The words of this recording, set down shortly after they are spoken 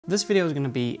This video is going to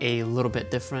be a little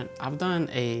bit different. I've done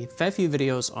a fair few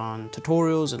videos on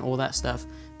tutorials and all that stuff,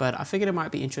 but I figured it might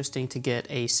be interesting to get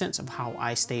a sense of how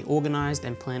I stay organized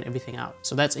and plan everything out.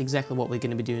 So that's exactly what we're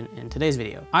going to be doing in today's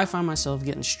video. I find myself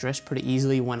getting stressed pretty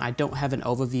easily when I don't have an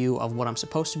overview of what I'm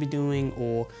supposed to be doing,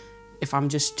 or if I'm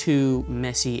just too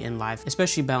messy in life,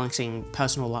 especially balancing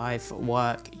personal life,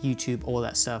 work, YouTube, all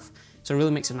that stuff. So it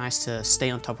really makes it nice to stay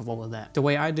on top of all of that. The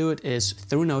way I do it is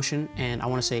through Notion, and I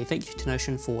want to say thank you to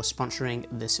Notion for sponsoring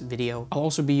this video. I'll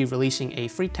also be releasing a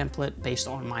free template based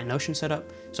on my Notion setup.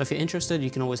 So if you're interested, you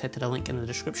can always head to the link in the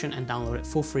description and download it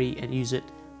for free and use it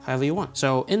however you want.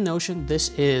 So in Notion, this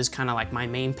is kind of like my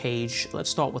main page.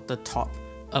 Let's start with the top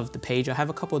of the page. I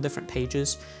have a couple of different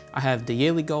pages. I have the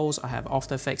yearly goals, I have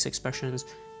After Effects expressions,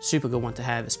 super good one to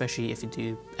have, especially if you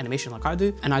do animation like I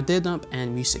do, and idea dump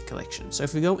and music collection. So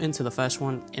if we go into the first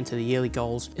one, into the yearly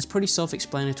goals, it's pretty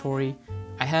self-explanatory.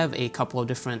 I have a couple of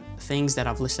different things that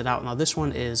I've listed out. Now this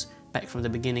one is back from the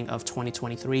beginning of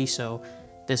 2023, so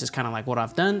this is kind of like what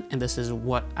I've done, and this is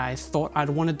what I thought I'd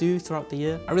want to do throughout the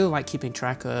year. I really like keeping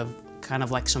track of kind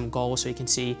of like some goals so you can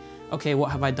see, okay,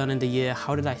 what have I done in the year?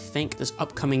 How did I think this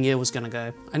upcoming year was gonna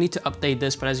go? I need to update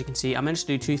this, but as you can see, I managed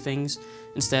to do two things.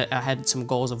 Instead, I had some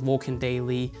goals of walking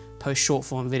daily, post short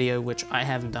form video, which I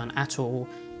haven't done at all,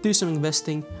 do some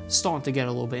investing, starting to get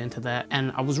a little bit into that.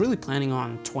 And I was really planning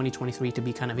on 2023 to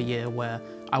be kind of a year where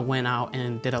I went out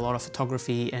and did a lot of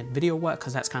photography and video work,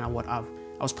 because that's kind of what I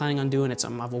was planning on doing. It's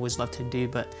something I've always loved to do,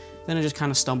 but then I just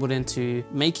kind of stumbled into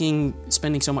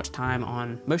spending so much time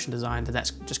on motion design that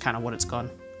that's just kind of what it's gone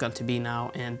to be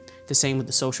now. And the same with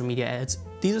the social media ads.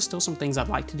 These are still some things I'd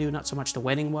like to do, not so much the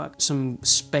wedding work, some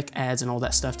spec ads and all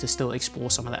that stuff to still explore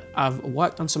some of that. I've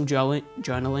worked on some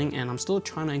journaling, and I'm still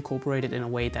trying to incorporate it in a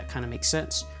way that kind of makes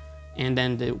sense. And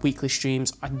then the weekly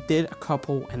streams, I did a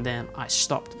couple and then I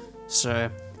stopped.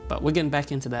 But we're getting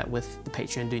back into that with the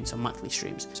Patreon, doing some monthly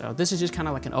streams. So this is just kind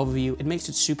of like an overview. It makes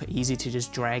it super easy to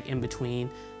just drag in between,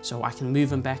 so I can move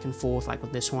them back and forth like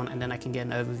with this one, and then I can get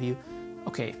an overview.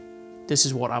 Okay, this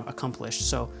is what I've accomplished.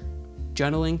 So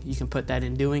journaling, you can put that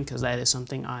in doing, because that is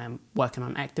something I am working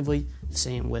on actively.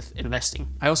 Same with investing.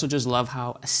 I also just love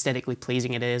how aesthetically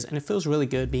pleasing it is, and it feels really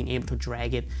good being able to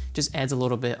drag it. Just adds a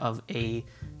little bit of a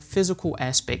physical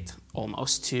aspect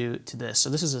almost to this. So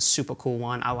this is a super cool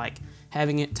one. I like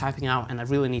having it, typing out, and I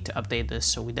really need to update this,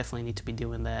 so we definitely need to be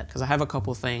doing that, because I have a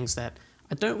couple of things that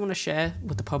I don't want to share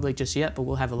with the public just yet, but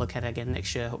we'll have a look at it again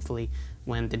next year, hopefully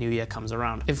when the new year comes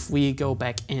around. If we go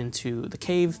back into the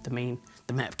cave, the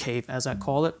map cave as I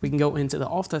call it, we can go into the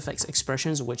After Effects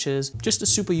expressions, which is just a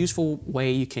super useful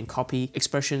way you can copy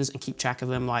expressions and keep track of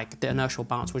them, like the inertial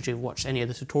bounce, which you've watched any of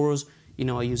the tutorials, you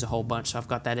know I use a whole bunch, so I've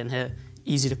got that in here,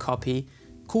 easy to copy.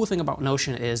 Cool thing about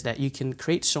Notion is that you can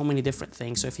create so many different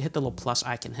things. So if you hit the little plus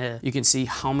icon here, you can see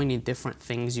how many different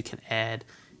things you can add,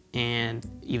 and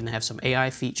even have some AI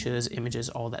features, images,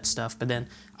 all that stuff. But then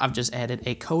I've just added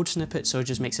a code snippet, so it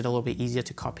just makes it a little bit easier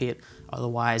to copy it.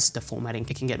 Otherwise, the formatting,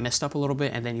 it can get messed up a little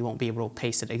bit, and then you won't be able to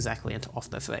paste it exactly into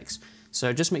After Effects. So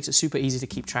it just makes it super easy to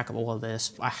keep track of all of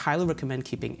this. I highly recommend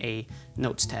keeping a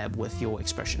notes tab with your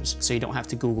expressions, so you don't have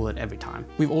to Google it every time.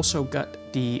 We've also got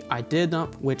the idea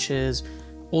dump, which is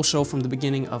also from the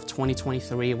beginning of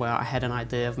 2023, where I had an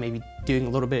idea of maybe doing a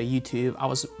little bit of YouTube. I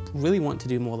was really wanting to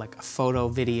do more like a photo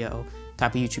video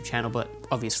type of YouTube channel, but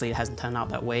obviously it hasn't turned out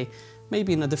that way.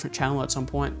 Maybe in a different channel at some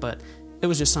point, but it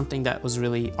was just something that was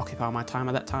really occupying my time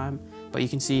at that time. But you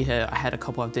can see here, I had a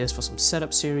couple of ideas for some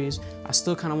setup series. I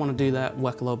still kind of want to do that,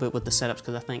 work a little bit with the setups,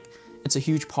 because I think it's a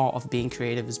huge part of being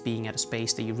creative is being at a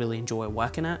space that you really enjoy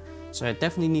working at. So I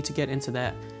definitely need to get into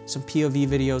that. Some POV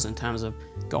videos in terms of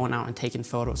going out and taking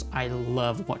photos. I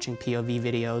love watching POV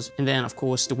videos. And then of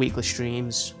course the weekly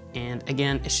streams. And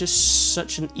again, it's just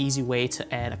such an easy way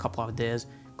to add a couple of ideas.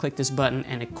 Click this button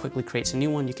and it quickly creates a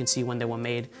new one. You can see when they were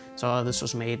made. So this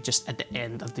was made just at the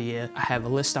end of the year. I have a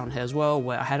list down here as well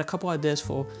where I had a couple ideas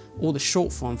for all the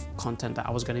short form content that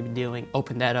I was going to be doing.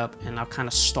 Opened that up and I kind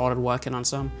of started working on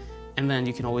some. And then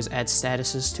you can always add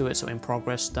statuses to it, so in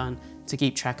progress, done, to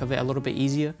keep track of it a little bit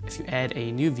easier. If you add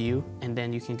a new view, and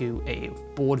then you can do a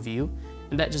board view,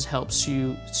 and that just helps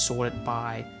you sort it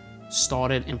by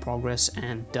started, in progress,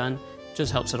 and done.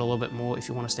 Just helps it a little bit more if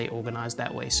you want to stay organized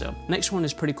that way. So next one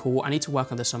is pretty cool. I need to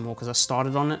work on this some more because I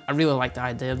started on it. I really like the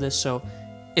idea of this. So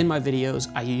in my videos,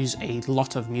 I use a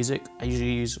lot of music. I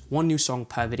usually use one new song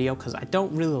per video because I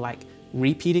don't really like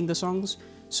repeating the songs.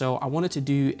 So I wanted to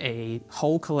do a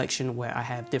whole collection where I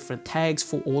have different tags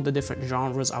for all the different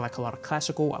genres. I like a lot of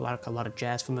classical, I like a lot of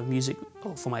jazz for my music,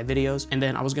 for my videos. And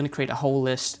then I was gonna create a whole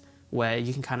list where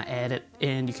you can kind of add it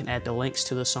in, you can add the links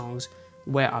to the songs,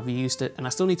 where I've used it, and I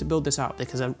still need to build this out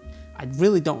because I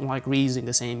really don't like reusing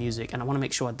the same music, and I want to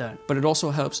make sure I don't. But it also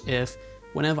helps if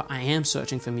whenever I am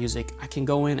searching for music, I can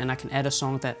go in and I can add a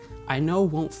song that I know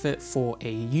won't fit for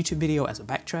a YouTube video as a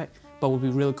backtrack, but would be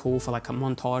really cool for like a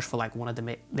montage, for like one of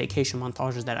the vacation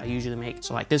montages that I usually make.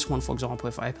 So like this one, for example,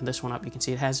 if I open this one up, you can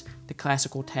see it has the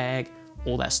classical tag,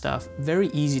 all that stuff. Very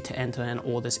easy to enter in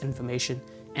all this information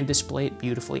and display it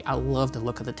beautifully. I love the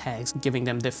look of the tags, giving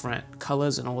them different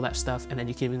colors and all that stuff, and then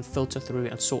you can even filter through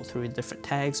and sort through different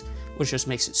tags, which just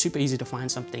makes it super easy to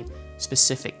find something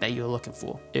specific that you're looking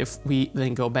for. If we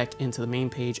then go back into the main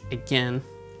page again,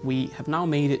 we have now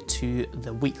made it to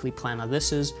the weekly planner.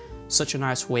 This is such a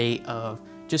nice way of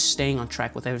just staying on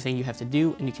track with everything you have to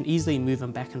do, and you can easily move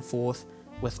them back and forth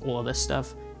with all of this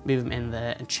stuff, move them in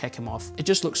there and check them off. It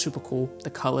just looks super cool. The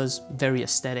colors, very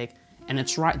aesthetic. And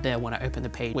it's right there when I open the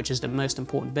page, which is the most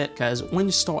important bit, because when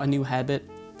you start a new habit,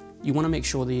 you want to make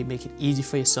sure that you make it easy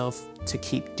for yourself to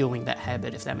keep doing that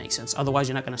habit, if that makes sense. Otherwise,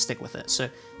 you're not going to stick with it. So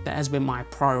that has been my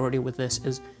priority with this,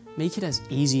 is make it as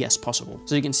easy as possible.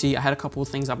 So you can see I had a couple of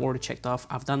things I've already checked off.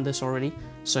 I've done this already,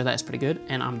 so that's pretty good.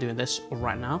 And I'm doing this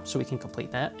right now, so we can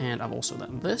complete that. And I've also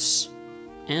done this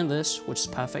and this, which is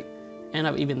perfect. And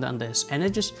I've even done this, and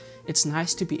it's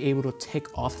nice to be able to tick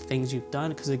off things you've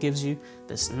done, because it gives you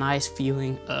this nice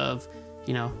feeling of,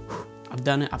 you know, I've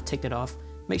done it, I've ticked it off.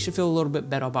 Makes you feel a little bit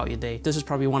better about your day. This is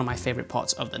probably one of my favorite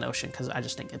parts of the Notion, because I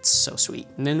just think it's so sweet.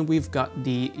 And then we've got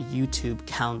the YouTube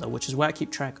calendar, which is where I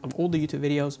keep track of all the YouTube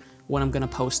videos, when I'm gonna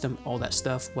post them, all that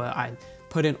stuff, where I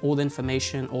put in all the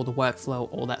information, all the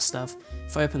workflow, all that stuff.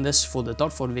 If I open this for the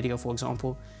Dodford video, for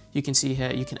example, you can see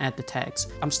here, you can add the tags.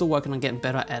 I'm still working on getting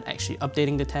better at actually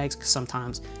updating the tags, because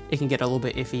sometimes it can get a little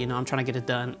bit iffy, you know, I'm trying to get it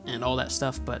done and all that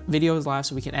stuff, but video is live,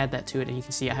 so we can add that to it. And you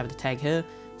can see I have the tag here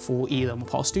for either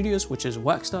Mapal Studios, which is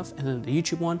work stuff, and then the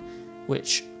YouTube one,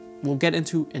 which we'll get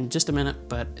into in just a minute,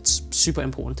 but it's super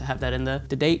important to have that in there.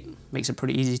 The date makes it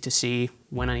pretty easy to see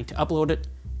when I need to upload it,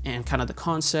 and kind of the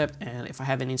concept, and if I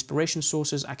have any inspiration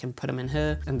sources, I can put them in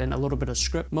here, and then a little bit of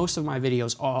script. Most of my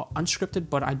videos are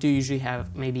unscripted, but I do usually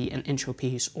have maybe an intro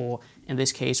piece, or in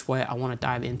this case where I want to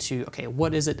dive into, okay,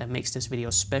 what is it that makes this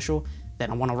video special? Then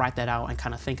I want to write that out and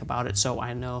kind of think about it, so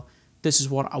I know this is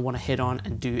what I want to hit on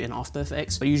and do in After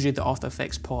Effects. But usually the After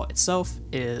Effects part itself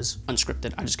is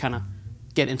unscripted. I just kind of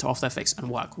get into After Effects and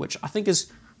work, which I think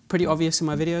is pretty obvious in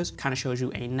my videos. Kind of shows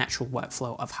you a natural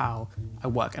workflow of how I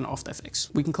work in After Effects.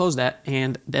 We can close that,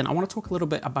 and then I want to talk a little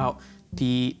bit about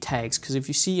the tags, because if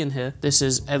you see in here, this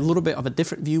is a little bit of a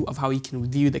different view of how you can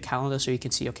view the calendar, so you can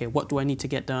see, okay, what do I need to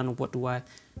get done, what do I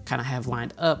kind of have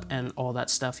lined up, and all that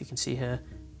stuff. You can see here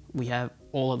we have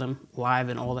all of them live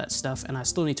and all that stuff, and I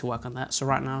still need to work on that. So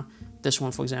right now, this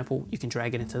one, for example, you can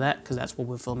drag it into that, because that's what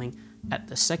we're filming at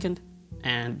the second.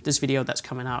 And this video that's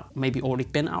coming out, maybe already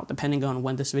been out, depending on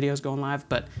when this video is going live,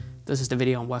 but this is the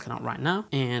video I'm working on right now.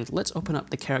 And let's open up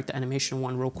the character animation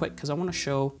one real quick, because I want to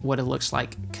show what it looks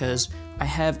like, because I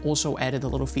have also added a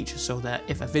little feature so that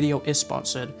if a video is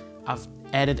sponsored, I've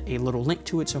added a little link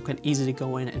to it so I can easily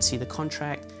go in and see the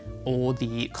contract or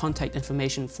the contact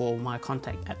information for my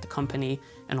contact at the company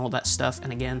and all that stuff.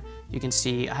 And again, you can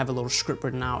see I have a little script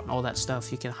written out and all that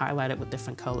stuff. You can highlight it with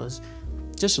different colors.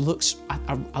 Just looks,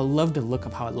 I love the look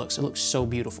of how it looks. It looks so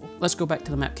beautiful. Let's go back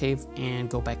to the map cave and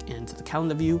go back into the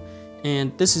calendar view.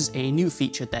 And this is a new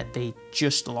feature that they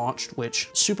just launched, which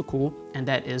is super cool, and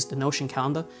that is the Notion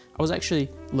calendar. I was actually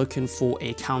looking for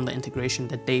a calendar integration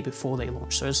the day before they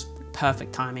launched, so it's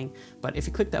perfect timing. But if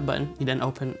you click that button, you then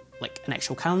open like an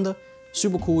actual calendar.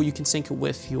 Super cool. You can sync it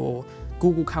with your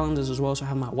Google calendars as well. So I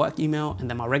have my work email and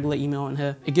then my regular email in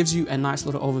here. It gives you a nice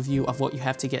little overview of what you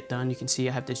have to get done. You can see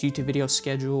I have this YouTube video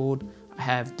scheduled. I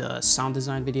have the sound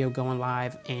design video going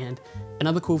live, and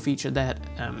another cool feature that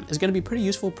is going to be pretty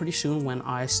useful pretty soon when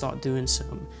I start doing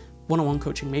some one-on-one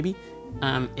coaching maybe,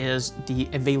 is the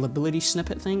availability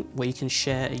snippet thing, where you can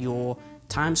share your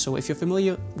time. So if you're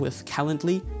familiar with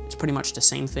Calendly, it's pretty much the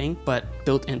same thing, but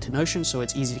built into Notion, so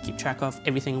it's easy to keep track of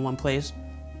everything in one place.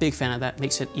 Big fan of that.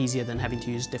 Makes it easier than having to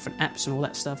use different apps and all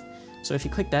that stuff. So if you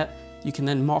click that, you can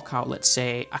then mark out, let's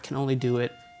say I can only do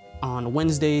it on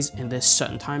Wednesdays in this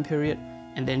certain time period,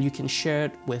 and then you can share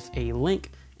it with a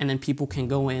link, and then people can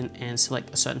go in and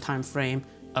select a certain time frame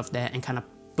of that and kind of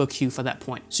book you for that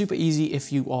point. Super easy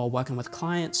if you are working with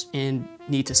clients and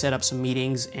need to set up some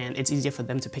meetings, and it's easier for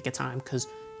them to pick a time because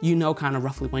you know kind of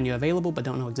roughly when you're available, but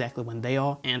don't know exactly when they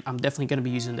are. And I'm definitely going to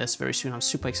be using this very soon. I'm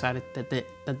super excited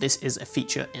that this is a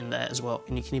feature in there as well.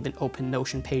 And you can even open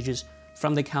Notion pages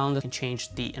from the calendar and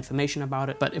change the information about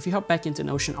it. But if you hop back into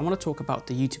Notion, I want to talk about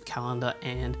the YouTube calendar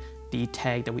and the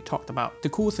tag that we talked about. The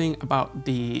cool thing about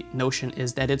the Notion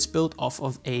is that it's built off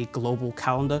of a global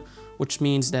calendar, which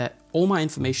means that all my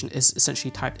information is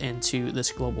essentially typed into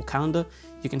this global calendar.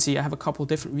 You can see I have a couple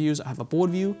different views. I have a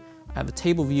board view, I have a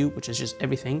table view, which is just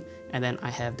everything, and then I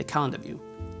have the calendar view.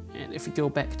 And if we go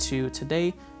back to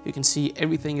today, you can see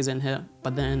everything is in here,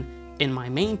 but then in my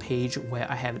main page where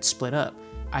I have it split up,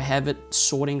 I have it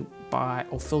sorting by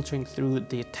or filtering through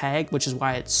the tag, which is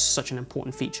why it's such an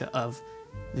important feature of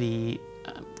the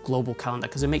global calendar,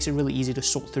 because it makes it really easy to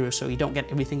sort through so you don't get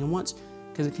everything at once,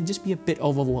 because it can just be a bit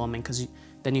overwhelming because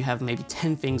then you have maybe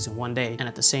 10 things in one day. And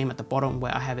at the bottom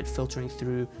where I have it filtering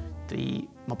through the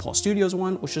Mapal Studios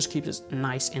one, which just keeps it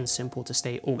nice and simple to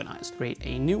stay organized. Create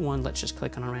a new one. Let's just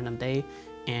click on a random day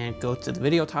and go to the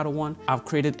video title one. I've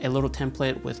created a little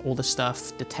template with all the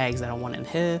stuff, the tags that I want in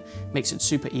here. Makes it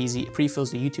super easy. It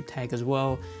pre-fills the YouTube tag as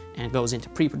well and goes into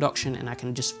pre-production, and I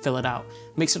can just fill it out.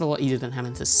 Makes it a lot easier than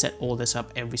having to set all this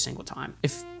up every single time.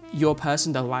 If you're a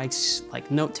person that likes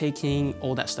like note-taking,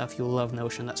 all that stuff, you'll love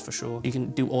Notion, that's for sure. You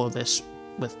can do all of this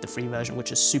with the free version,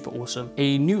 which is super awesome.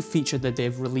 A new feature that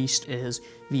they've released is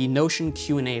the Notion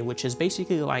Q&A, which is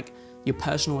basically like your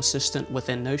personal assistant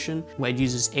within Notion, where it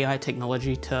uses AI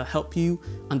technology to help you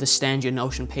understand your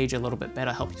Notion page a little bit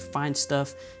better, help you find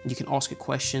stuff, and you can ask it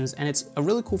questions. And it's a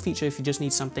really cool feature if you just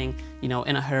need something, you know,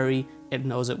 in a hurry. It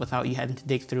knows it without you having to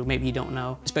dig through. Maybe you don't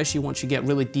know, especially once you get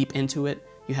really deep into it.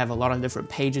 You have a lot of different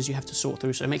pages you have to sort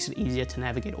through, so it makes it easier to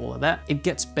navigate all of that. It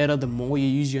gets better the more you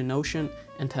use your Notion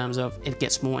in terms of it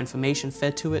gets more information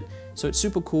fed to it. So it's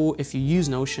super cool if you use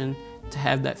Notion to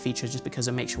have that feature, just because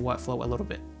it makes your workflow a little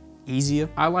bit easier.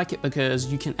 I like it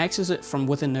because you can access it from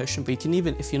within Notion, but you can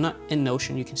even, if you're not in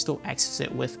Notion, you can still access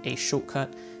it with a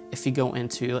shortcut. If you go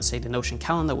into, let's say, the Notion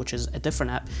calendar, which is a different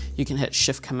app, you can hit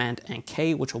Shift Command and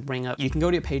K, which will bring up, you can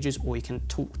go to your pages, or you can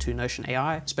talk to Notion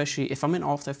AI. Especially if I'm in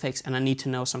After Effects and I need to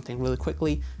know something really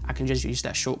quickly, I can just use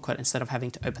that shortcut instead of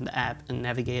having to open the app and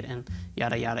navigate and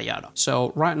yada, yada, yada.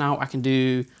 So right now I can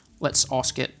do, let's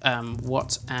ask it,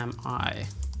 what am I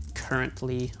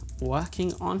currently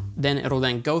working on? Then it'll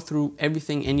then go through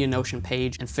everything in your Notion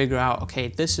page and figure out, okay,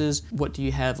 this is what do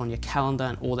you have on your calendar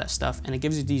and all that stuff. And it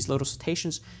gives you these little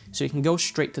citations so you can go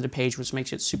straight to the page, which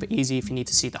makes it super easy if you need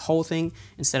to see the whole thing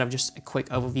instead of just a quick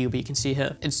overview. But you can see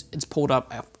here, it's pulled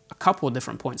up a couple of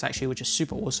different points actually, which is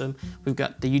super awesome. We've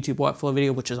got the YouTube workflow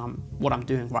video, which is what I'm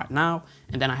doing right now.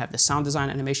 And then I have the sound design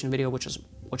animation video, which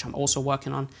I'm also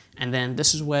working on. And then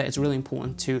this is where it's really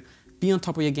important to be on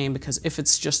top of your game, because if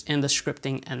it's just in the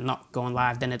scripting and not going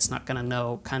live, then it's not gonna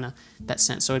know kind of that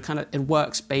sense. So it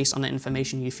works based on the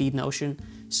information you feed Notion.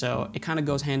 So it kind of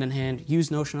goes hand in hand.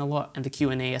 Use Notion a lot and the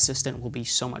Q&A assistant will be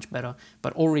so much better.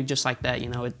 But already just like that, you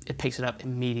know, it picks it up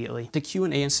immediately. The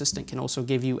Q&A assistant can also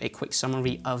give you a quick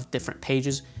summary of different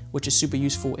pages, which is super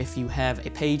useful if you have a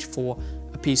page for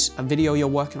a video you're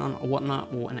working on or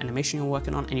whatnot, or an animation you're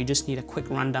working on, and you just need a quick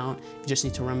rundown. You just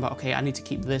need to remember, okay, I need to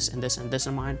keep this and this and this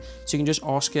in mind. So you can just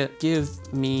ask it, give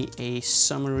me a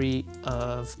summary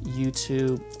of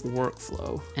YouTube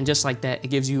workflow. And just like that, it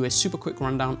gives you a super quick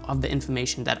rundown of the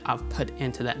information that I've put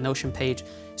into that Notion page.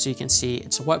 So you can see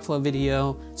it's a workflow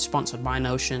video sponsored by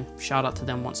Notion. Shout out to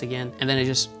them once again. And then it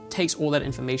just takes all that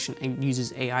information and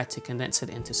uses AI to condense it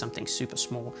into something super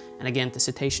small. And again, the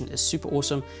citation is super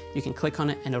awesome. You can click on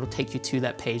it and it'll take you to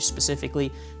that page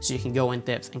specifically, so you can go in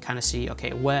depth and kind of see,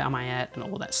 okay, where am I at and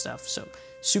all that stuff. So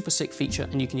super sick feature,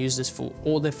 and you can use this for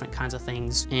all different kinds of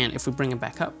things. And if we bring it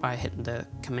back up by hitting the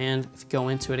command, if you go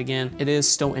into it again, it is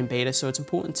still in beta, so it's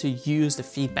important to use the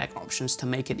feedback options to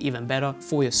make it even better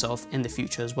for yourself in the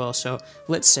future as well. So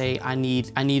let's say I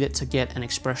need it to get an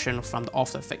expression from the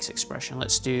After Effects expression.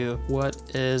 Let's do, what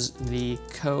is the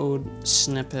code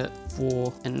snippet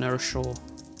for inertial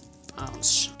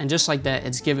bounce? And just like that,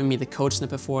 it's giving me the code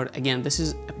snippet for it. Again, this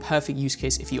is a perfect use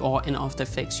case if you are in After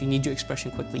Effects, you need your expression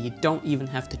quickly. You don't even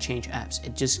have to change apps.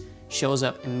 It just shows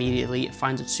up immediately. It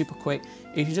finds it super quick.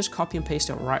 You can just copy and paste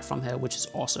it right from here, which is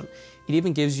awesome. It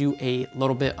even gives you a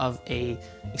little bit of a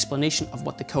explanation of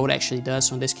what the code actually does.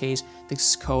 So in this case,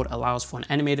 this code allows for an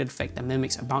animated effect that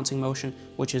mimics a bouncing motion,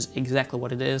 which is exactly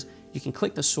what it is. You can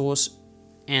click the source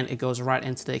and it goes right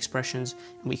into the expressions,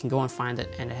 and we can go and find it,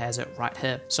 and it has it right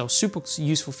here. So super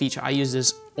useful feature. I use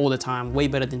this all the time, way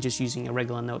better than just using a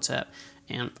regular notes app.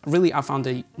 And really, I found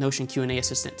the Notion Q&A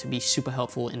assistant to be super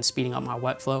helpful in speeding up my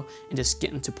workflow and just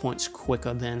getting to points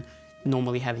quicker than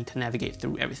normally having to navigate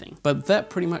through everything. But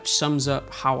that pretty much sums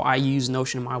up how I use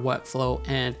Notion in my workflow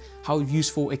and how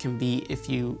useful it can be if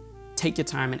you take your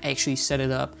time and actually set it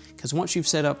up, because once you've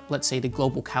set up, let's say the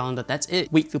global calendar, that's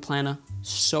it. Weekly planner,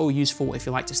 so useful if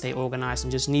you like to stay organized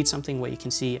and just need something where you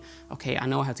can see, okay, I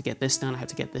know I have to get this done, I have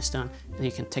to get this done, and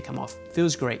you can tick them off.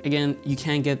 Feels great. Again, you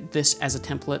can get this as a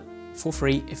template for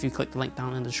free if you click the link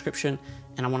down in the description.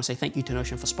 And I want to say thank you to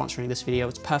Notion for sponsoring this video.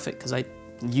 It's perfect because I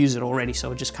use it already,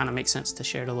 so it just kind of makes sense to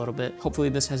share it a little bit. Hopefully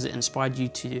this has inspired you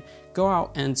to go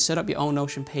out and set up your own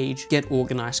Notion page, get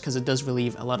organized, because it does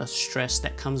relieve a lot of stress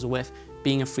that comes with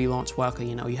being a freelance worker.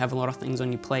 You know, you have a lot of things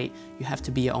on your plate, you have to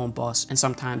be your own boss, and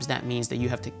sometimes that means that you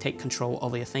have to take control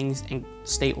over your things and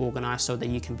stay organized so that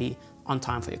you can be on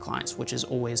time for your clients, which is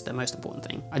always the most important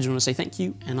thing. I just want to say thank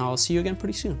you, and I'll see you again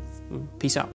pretty soon. Peace out.